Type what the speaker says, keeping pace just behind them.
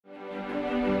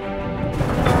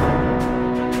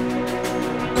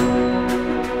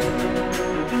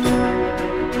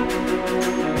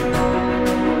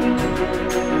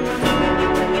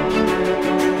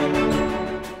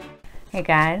Hey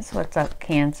guys, what's up,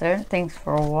 Cancer? Thanks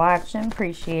for watching,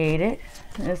 appreciate it.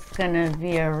 This is going to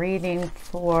be a reading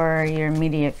for your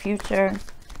immediate future,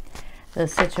 the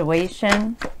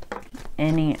situation,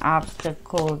 any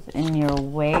obstacles in your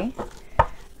way,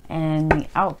 and the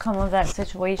outcome of that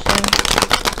situation.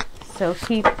 So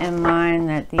keep in mind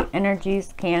that the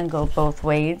energies can go both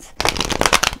ways.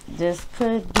 This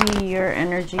could be your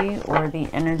energy or the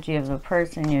energy of the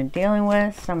person you're dealing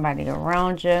with, somebody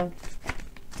around you.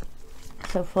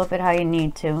 So flip it how you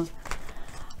need to.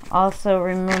 Also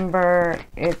remember,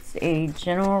 it's a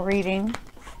general reading.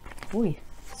 Ooh.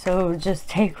 So just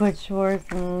take what's yours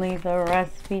and leave the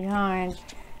rest behind.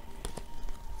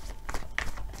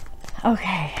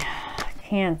 Okay,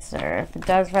 Cancer. If it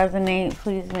does resonate,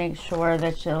 please make sure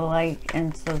that you like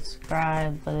and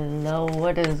subscribe below.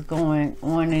 What is going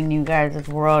on in you guys'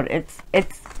 world?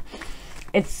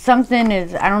 It's something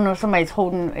is, I don't know, somebody's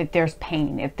holding, if there's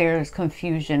pain, if there's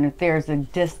confusion, if there's a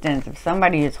distance, if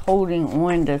somebody is holding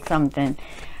on to something,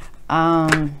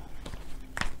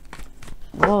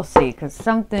 we'll see, because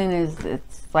something is,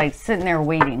 it's like sitting there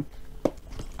waiting.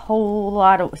 Whole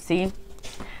lot of, see,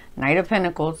 Knight of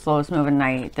Pentacles, slowest moving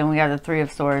knight. Then we got the Three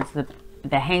of Swords,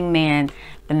 the Hangman,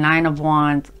 the Nine of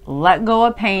Wands. Let go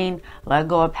of pain, let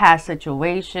go of past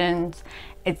situations.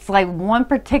 It's like one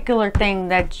particular thing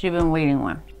that you've been waiting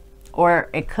on, or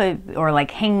it could, or like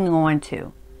hanging on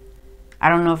to. I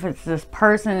don't know if it's this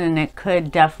person, and it could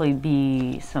definitely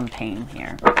be some pain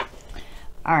here.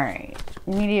 All right,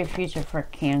 immediate future for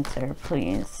Cancer,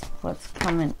 please. What's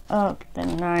coming up? The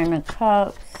Nine of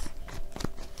Cups.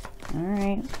 All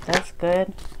right, that's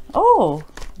good. Oh,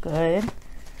 good.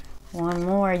 One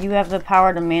more. You have the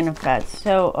power to manifest.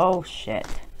 So, oh shit.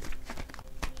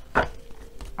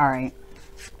 All right.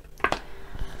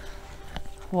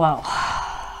 Well,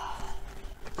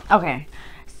 okay,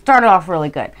 started off really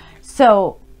good.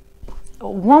 So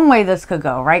one way this could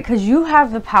go, right? Because you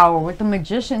have the power with the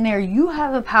Magician there. You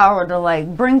have the power to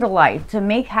like bring to life, to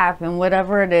make happen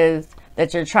whatever it is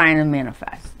that you're trying to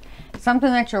manifest, something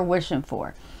that you're wishing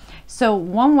for. So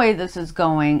one way this is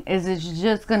going is it's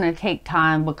just going to take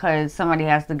time because somebody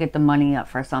has to get the money up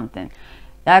for something.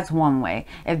 That's one way.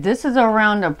 If this is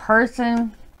around a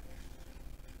person,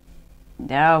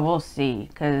 yeah, we'll see,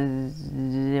 because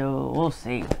we'll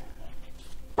see.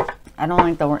 I don't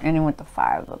like that we're ending with the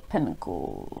Five of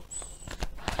Pentacles.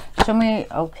 Show me,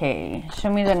 okay,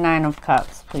 show me the Nine of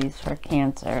Cups, please, for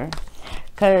Cancer.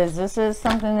 Because this is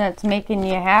something that's making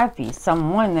you happy,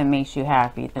 someone that makes you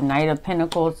happy. The Knight of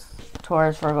Pentacles,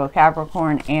 Taurus, Virgo,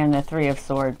 Capricorn, and the Three of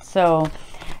Swords. So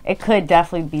it could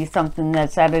definitely be something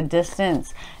that's at a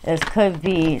distance. It could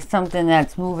be something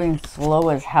that's moving slow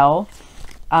as hell.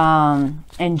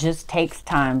 And just takes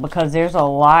time, because there's a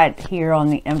lot here on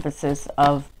the emphasis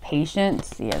of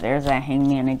patience. Yeah, there's that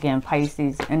Hangman again,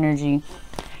 Pisces energy.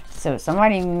 So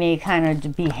somebody may kind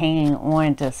of be hanging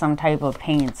on to some type of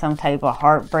pain, some type of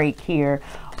heartbreak here,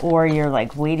 or you're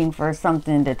like waiting for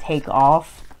something to take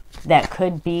off that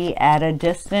could be at a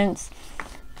distance.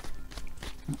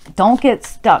 Don't get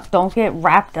stuck. Don't get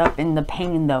wrapped up in the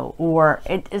pain though, or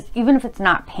it is, even if it's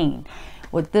not pain.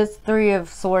 With this Three of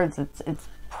Swords, it's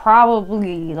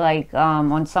probably like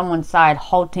on someone's side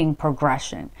halting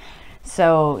progression.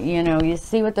 So you know, you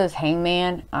see with this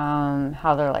Hangman,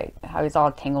 how they're like, how he's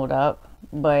all tangled up,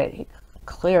 but he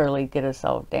clearly get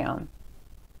himself down.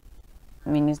 I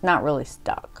mean, he's not really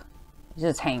stuck, he's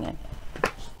just hanging.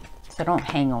 So don't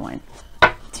hang on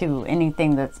to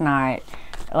anything that's not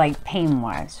like pain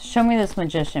wise. Show me this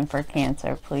Magician for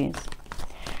Cancer, please.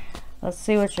 Let's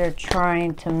see what you're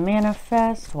trying to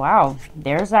manifest. Wow,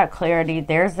 there's that clarity.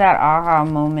 There's that aha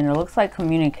moment. It looks like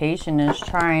communication is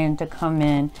trying to come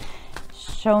in.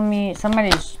 Show me,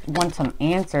 somebody wants some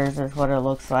answers is what it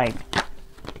looks like.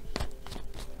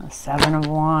 The Seven of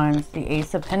Wands, the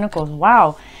Ace of Pentacles.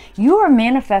 Wow, you are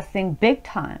manifesting big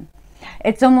time.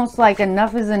 It's almost like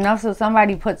enough is enough, so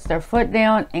somebody puts their foot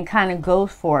down and kind of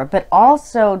goes for it. But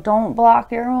also, don't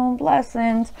block your own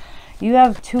blessings. You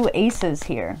have two aces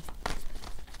here.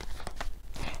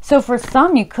 So for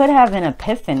some, you could have an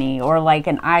epiphany or like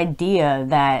an idea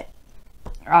that,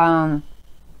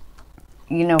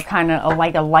 you know, kind of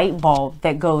like a light bulb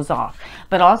that goes off.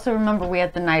 But also remember, we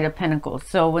have the Knight of Pentacles.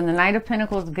 So when the Knight of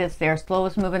Pentacles gets there,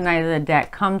 slowest moving knight of the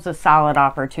deck, comes a solid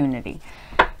opportunity,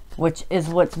 which is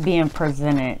what's being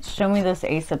presented. Show me this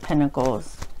Ace of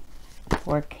Pentacles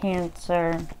for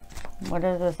Cancer. What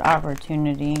is this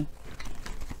opportunity?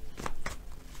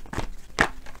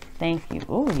 Thank you.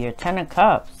 Oh, your Ten of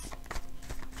Cups.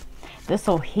 This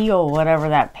will heal whatever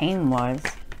that pain was.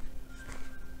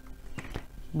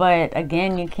 But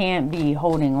again, you can't be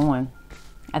holding on.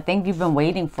 I think you've been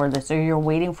waiting for this, or you're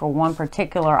waiting for one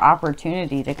particular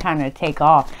opportunity to kind of take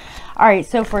off. All right,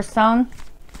 so for some,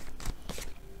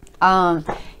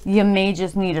 you may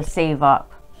just need to save up.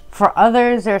 For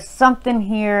others, there's something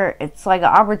here. It's like an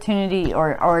opportunity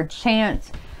or a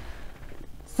chance.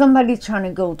 Somebody's trying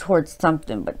to go towards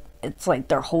something, but it's like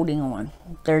they're holding on.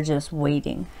 They're just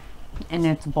waiting. And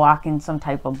it's blocking some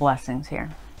type of blessings here.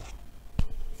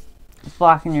 It's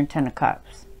blocking your 10 of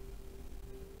Cups.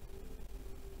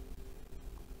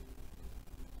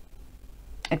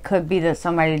 It could be that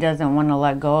somebody doesn't want to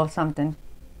let go of something.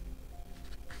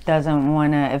 Doesn't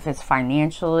want to, if it's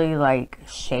financially, like,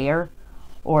 share.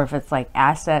 Or if it's like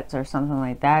assets or something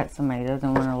like that. Somebody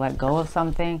doesn't want to let go of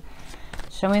something.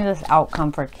 Show me this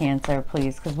outcome for Cancer,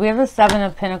 please. Because we have the 7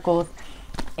 of Pentacles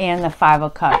and the 5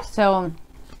 of Cups. So,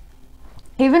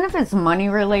 even if it's money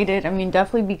related, I mean,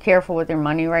 definitely be careful with your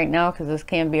money right now. Because this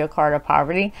can be a card of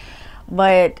poverty.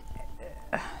 But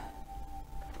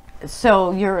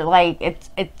so you're like,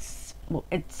 it's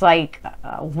like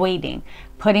waiting,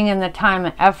 putting in the time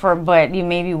and effort, but you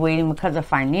may be waiting because of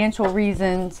financial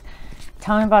reasons.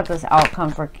 Tell me about this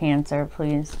outcome for Cancer,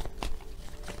 please.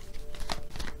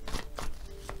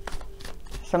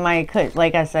 Somebody could,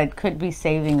 like I said, could be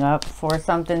saving up for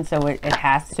something, so it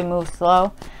has to move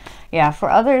slow. Yeah, for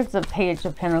others, the Page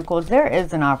of Pentacles, there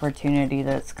is an opportunity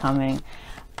that's coming.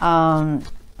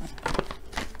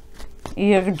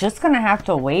 You're just going to have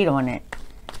to wait on it.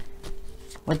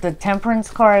 With the Temperance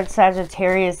card,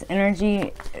 Sagittarius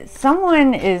energy,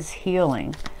 someone is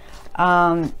healing.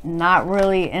 Not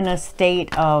really in a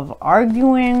state of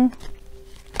arguing.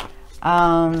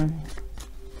 I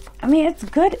mean, it's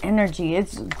good energy.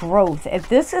 It's growth. If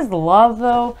this is love,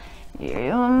 though,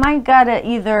 you might gotta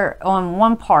either, on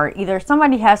one part, either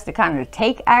somebody has to kind of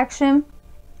take action.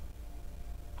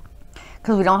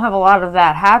 Because we don't have a lot of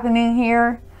that happening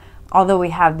here. Although we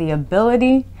have the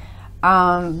ability,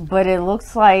 but it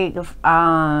looks like, you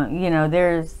know,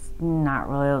 there's not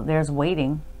really, there's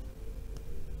waiting.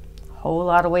 Whole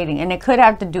lot of waiting. And it could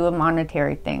have to do with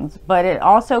monetary things, but it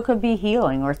also could be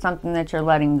healing or something that you're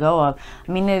letting go of.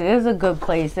 I mean, it is a good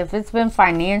place. If it's been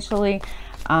financially,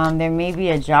 there may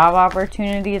be a job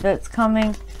opportunity that's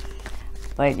coming,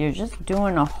 but you're just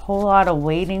doing a whole lot of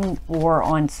waiting or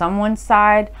on someone's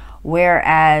side,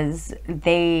 whereas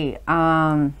they,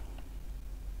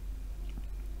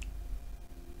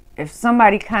 if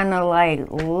somebody kind of like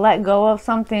let go of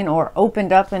something or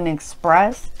opened up and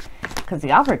expressed, because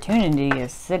the opportunity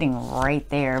is sitting right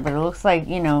there, but it looks like,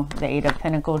 you know, the 8 of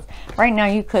Pentacles right now,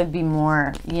 you could be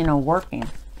more, you know, working,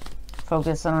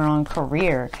 focusing on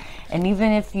career. And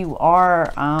even if you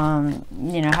are,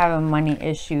 you know, having money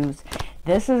issues,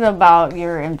 this is about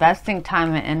you're investing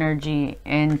time and energy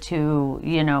into,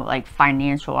 you know, like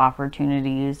financial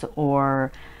opportunities,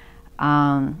 or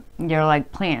you're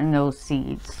like planting those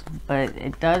seeds. But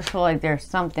it does feel like there's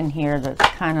something here that's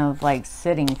kind of like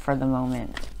sitting for the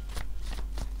moment.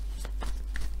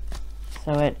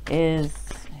 So it is,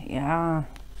 yeah,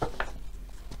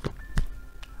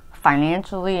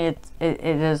 financially it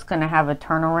is going to have a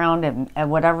turnaround at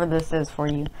whatever this is for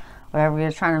you, whatever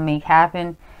you're trying to make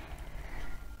happen.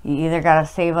 You either got to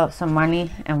save up some money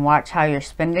and watch how you're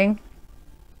spending,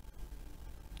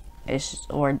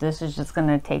 or this is just going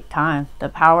to take time. The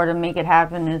power to make it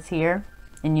happen is here,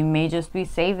 and you may just be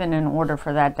saving in order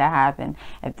for that to happen.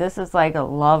 If this is like a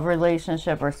love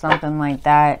relationship or something like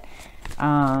that,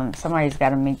 somebody's got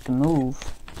to make the move,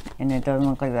 and it doesn't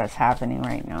look like that's happening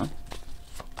right now.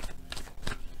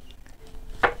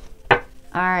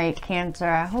 Alright, Cancer,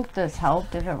 I hope this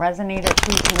helped. If it resonated,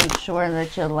 please make sure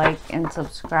that you like and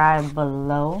subscribe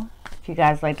below. If you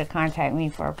guys like to contact me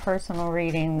for a personal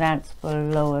reading, that's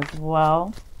below as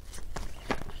well.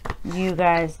 You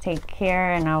guys take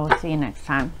care, and I will see you next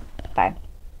time. Bye.